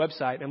online to the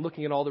website and I'm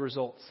looking at all the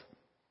results.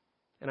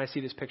 And I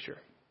see this picture.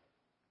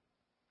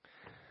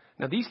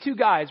 Now, these two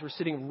guys were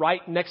sitting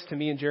right next to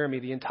me and Jeremy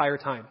the entire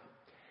time.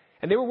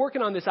 And they were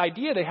working on this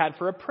idea they had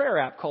for a prayer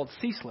app called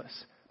Ceaseless.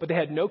 But they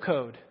had no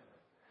code.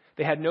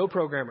 They had no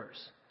programmers.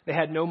 They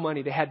had no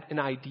money. They had an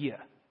idea.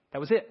 That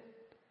was it.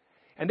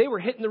 And they were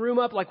hitting the room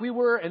up like we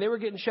were, and they were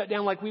getting shut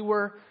down like we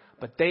were.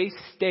 But they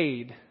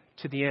stayed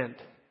to the end.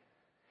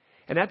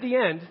 And at the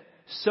end,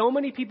 so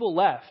many people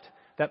left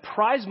that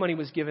prize money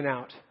was given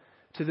out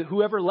to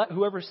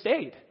whoever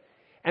stayed.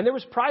 And there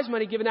was prize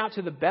money given out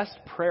to the best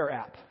prayer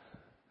app.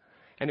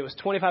 And it was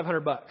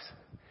 $2,500.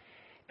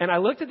 And I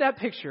looked at that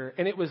picture,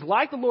 and it was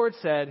like the Lord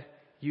said,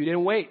 you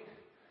didn't wait.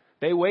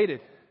 They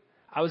waited.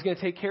 I was going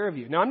to take care of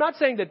you. Now, I'm not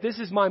saying that this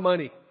is my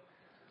money.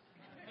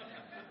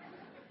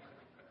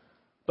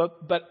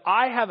 But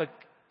I have a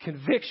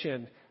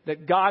conviction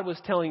that God was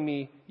telling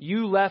me,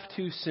 you left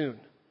too soon.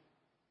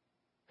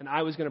 And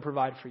I was going to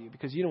provide for you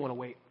because you don't want to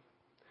wait.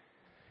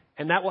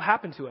 And that will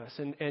happen to us.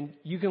 And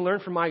you can learn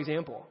from my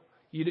example.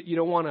 You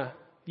don't want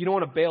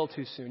to bail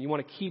too soon. You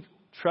want to keep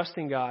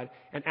trusting God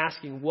and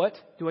asking, what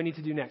do I need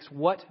to do next?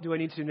 What do I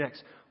need to do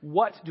next?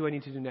 What do I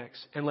need to do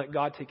next? And let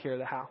God take care of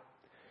the how.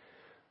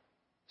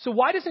 So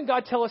why doesn't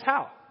God tell us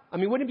how? I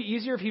mean, wouldn't it be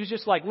easier if he was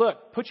just like,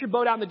 look, put your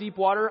boat out in the deep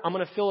water. I'm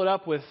going to fill it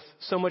up with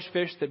so much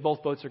fish that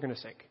both boats are going to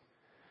sink.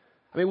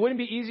 I mean, wouldn't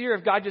it be easier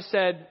if God just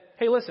said,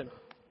 hey, listen,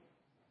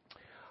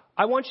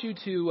 I want you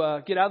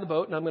to get out of the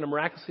boat and I'm going to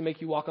miraculously make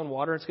you walk on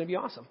water. It's going to be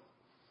awesome.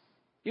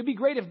 It'd be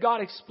great if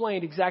God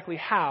explained exactly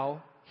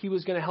how he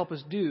was going to help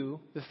us do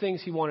the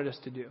things he wanted us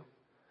to do.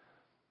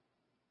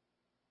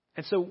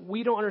 And so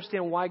we don't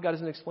understand why God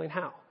doesn't explain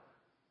how.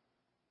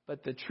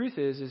 But the truth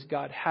is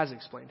God has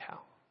explained how.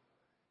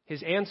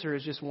 His answer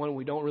is just one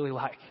we don't really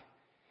like.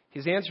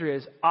 His answer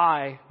is,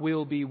 I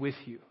will be with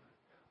you.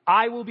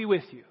 I will be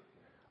with you.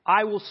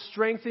 I will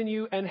strengthen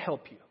you and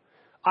help you.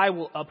 I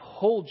will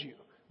uphold you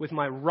with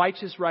my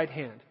righteous right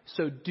hand.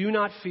 So do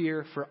not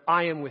fear, for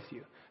I am with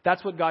you.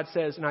 That's what God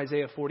says in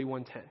Isaiah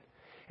 41:10.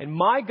 And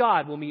my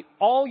God will meet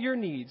all your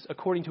needs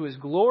according to his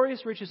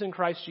glorious riches in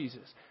Christ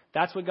Jesus.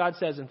 That's what God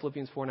says in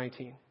Philippians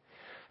 4:19.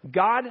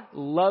 God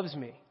loves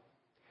me.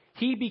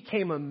 He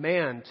became a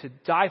man to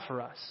die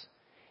for us.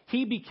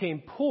 He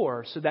became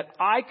poor so that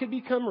I could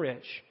become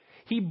rich.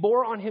 He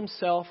bore on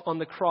himself on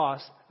the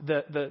cross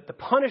the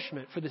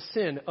punishment for the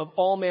sin of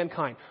all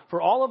mankind.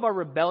 For all of our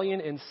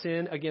rebellion and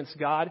sin against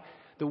God,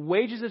 the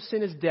wages of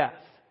sin is death.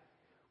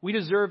 We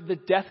deserve the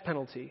death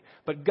penalty.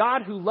 But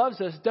God, who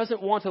loves us,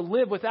 doesn't want to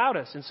live without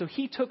us. And so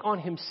he took on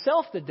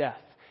himself the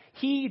death.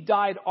 He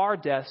died our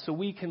death so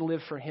we can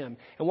live for him.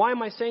 And why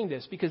am I saying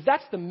this? Because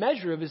that's the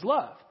measure of his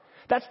love.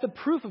 That's the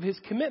proof of his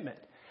commitment.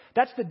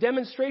 That's the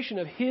demonstration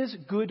of his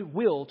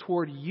goodwill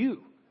toward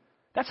you.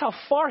 That's how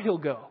far he'll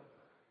go.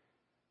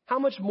 How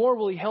much more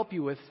will he help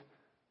you with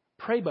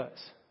pray buzz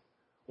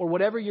or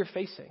whatever you're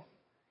facing?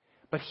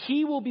 But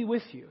he will be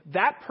with you.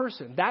 That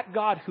person, that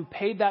God who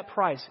paid that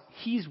price,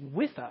 he's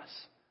with us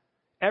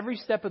every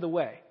step of the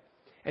way.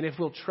 And if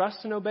we'll trust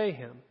and obey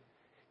him,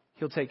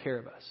 he'll take care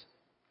of us.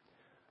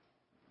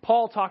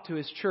 Paul talked to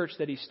his church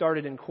that he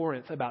started in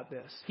Corinth about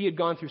this. He had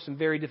gone through some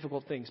very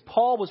difficult things.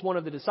 Paul was one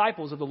of the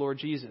disciples of the Lord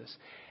Jesus,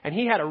 and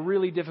he had a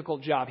really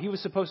difficult job. He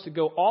was supposed to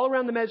go all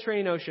around the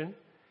Mediterranean Ocean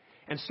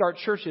and start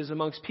churches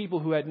amongst people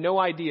who had no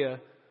idea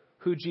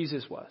who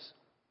Jesus was.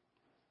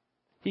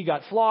 He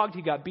got flogged,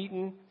 he got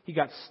beaten, he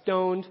got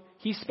stoned.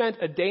 He spent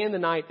a day and the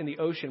night in the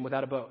ocean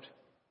without a boat.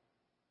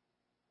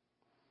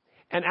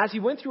 And as he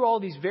went through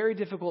all these very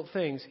difficult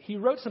things, he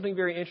wrote something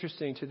very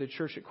interesting to the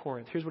church at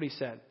Corinth. Here's what he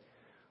said.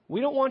 We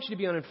don't want you to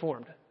be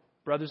uninformed,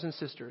 brothers and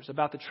sisters,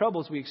 about the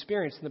troubles we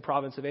experienced in the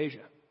province of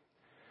Asia.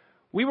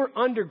 We were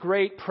under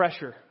great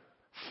pressure,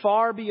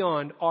 far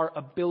beyond our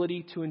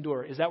ability to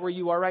endure. Is that where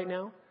you are right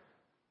now?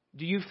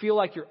 Do you feel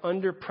like you're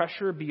under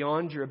pressure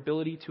beyond your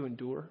ability to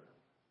endure?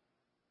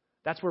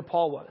 That's where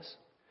Paul was.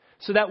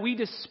 So that we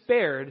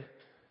despaired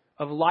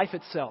of life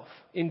itself.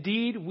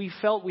 Indeed, we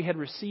felt we had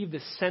received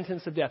the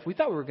sentence of death. We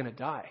thought we were going to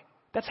die.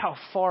 That's how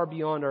far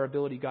beyond our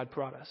ability God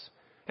brought us.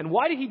 And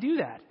why did he do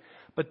that?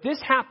 But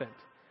this happened,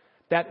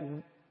 that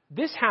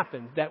This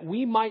happened that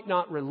we might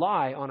not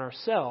rely on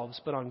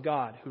ourselves, but on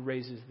God who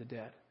raises the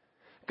dead.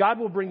 God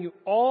will bring you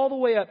all the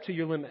way up to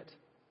your limit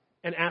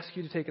and ask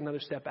you to take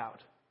another step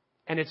out.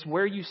 And it's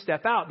where you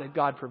step out that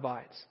God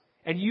provides.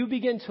 And you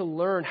begin to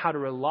learn how to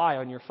rely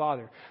on your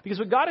Father. Because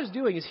what God is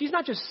doing is He's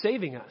not just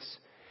saving us.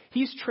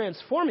 He's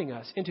transforming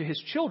us into His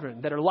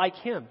children that are like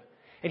Him.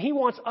 And He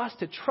wants us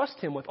to trust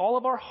Him with all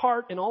of our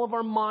heart and all of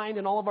our mind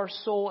and all of our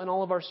soul and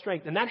all of our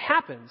strength. And that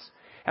happens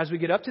as we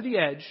get up to the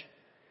edge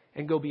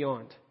and go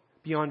beyond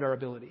our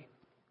ability.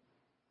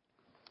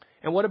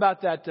 And what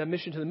about that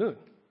mission to the moon?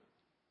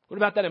 What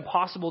about that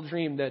impossible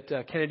dream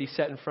that Kennedy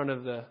set in front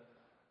of the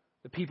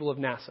people of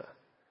NASA?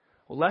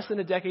 Well, less than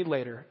a decade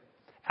later,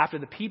 after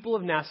the people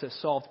of NASA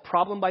solved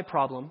problem by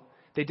problem,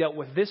 they dealt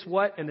with this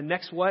what and the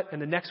next what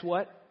and the next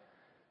what.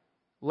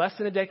 Less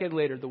than a decade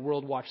later, the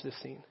world watched this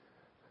scene.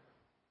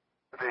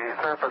 The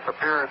surface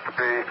appears to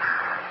be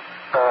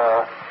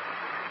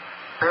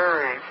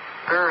very,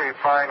 very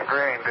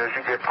fine-grained as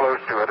you get close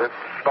to it. It's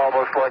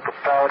almost like a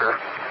powder.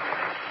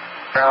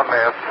 Ground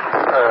mass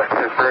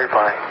is very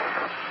fine.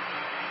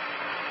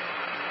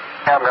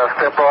 I'm going to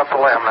step off the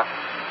limb.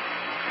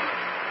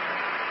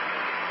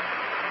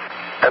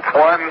 That's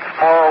one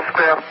small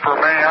step for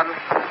man,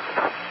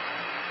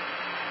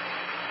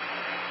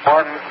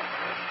 one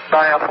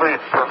giant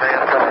leap for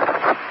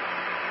mankind.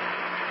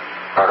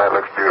 Oh, that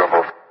looks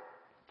beautiful.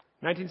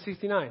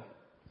 1969.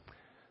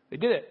 They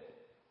did it.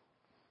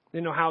 They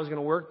didn't know how it was going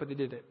to work, but they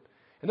did it.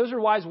 And those are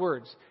wise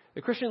words.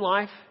 The Christian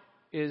life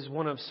is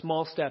one of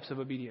small steps of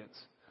obedience.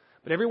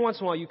 But every once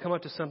in a while, you come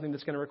up to something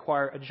that's going to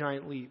require a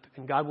giant leap.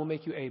 And God will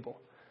make you able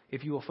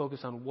if you will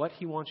focus on what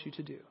He wants you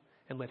to do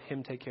and let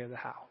Him take care of the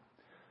how.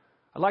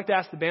 I'd like to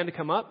ask the band to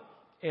come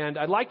up. And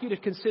I'd like you to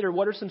consider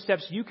what are some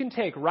steps you can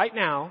take right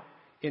now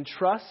in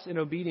trust and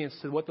obedience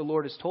to what the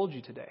Lord has told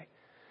you today.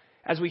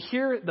 As we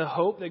hear the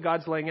hope that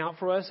God's laying out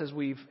for us, as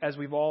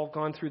we've all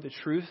gone through the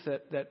truth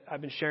that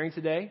I've been sharing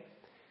today,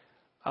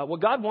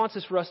 what God wants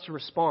is for us to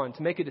respond,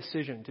 to make a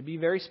decision, to be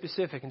very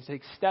specific and to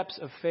take steps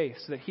of faith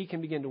so that He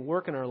can begin to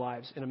work in our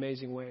lives in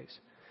amazing ways.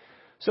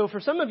 So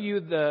for some of you,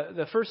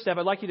 the first step,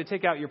 I'd like you to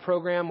take out your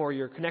program or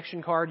your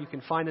connection card. You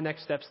can find the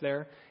next steps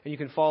there, and you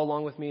can follow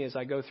along with me as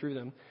I go through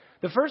them.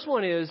 The first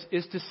one is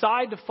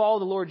decide to follow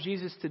the Lord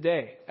Jesus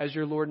today as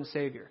your Lord and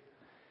Savior.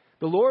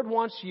 The Lord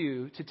wants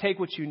you to take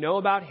what you know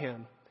about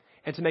Him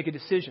and to make a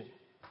decision.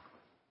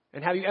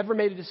 And have you ever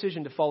made a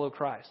decision to follow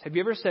Christ? Have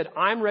you ever said,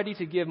 I'm ready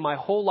to give my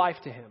whole life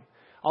to Him.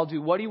 I'll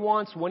do what He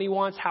wants, when He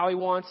wants, how He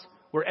wants,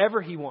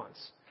 wherever He wants.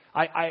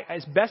 I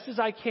as best as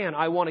I can,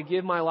 I want to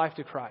give my life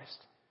to Christ.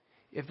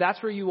 If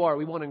that's where you are,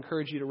 we want to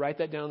encourage you to write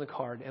that down on the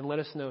card and let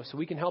us know so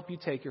we can help you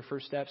take your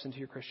first steps into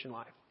your Christian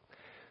life.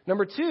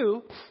 Number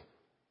two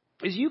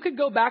is you could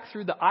go back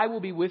through the I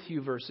will be with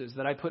you verses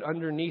that I put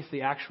underneath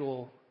the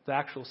actual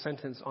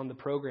sentence on the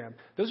program.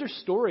 Those are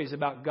stories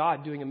about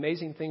God doing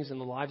amazing things in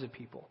the lives of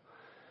people.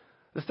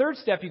 The third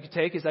step you could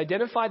take is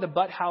identify the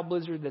but-how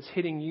blizzard that's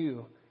hitting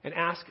you and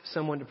ask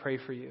someone to pray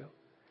for you.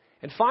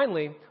 And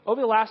finally, over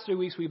the last 3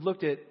 weeks, we've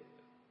looked at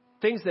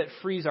things that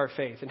freeze our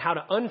faith and how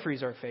to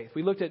unfreeze our faith.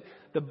 We looked at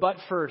the but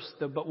first,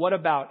 the but what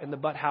about, and the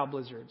but-how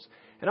blizzards.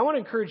 And I want to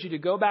encourage you to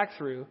go back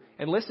through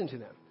and listen to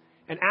them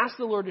and ask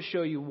the Lord to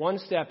show you one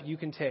step you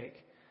can take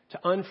to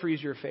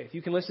unfreeze your faith.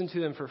 You can listen to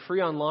them for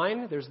free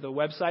online. There's the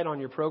website on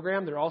your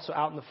program. They're also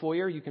out in the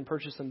foyer. You can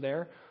purchase them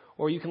there.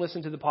 Or you can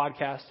listen to the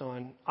podcast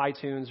on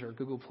iTunes or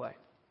Google Play.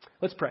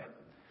 Let's pray.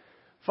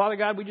 Father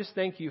God, we just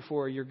thank you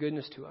for your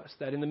goodness to us,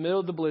 that in the middle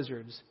of the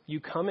blizzards, you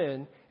come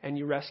in and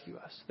you rescue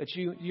us, that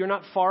you're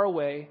not far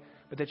away,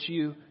 but that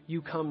you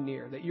come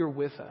near, that you're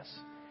with us.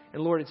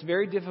 And Lord, it's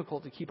very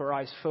difficult to keep our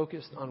eyes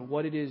focused on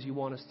what it is you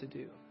want us to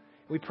do.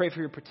 We pray for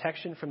your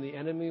protection from the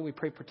enemy. We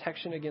pray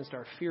protection against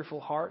our fearful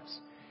hearts.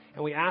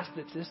 And we ask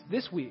that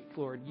this week,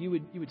 Lord, you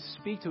would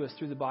speak to us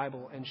through the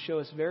Bible and show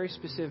us very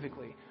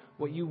specifically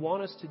what you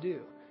want us to do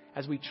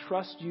as we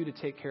trust you to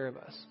take care of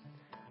us.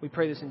 We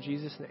pray this in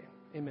Jesus' name.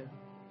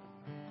 Amen.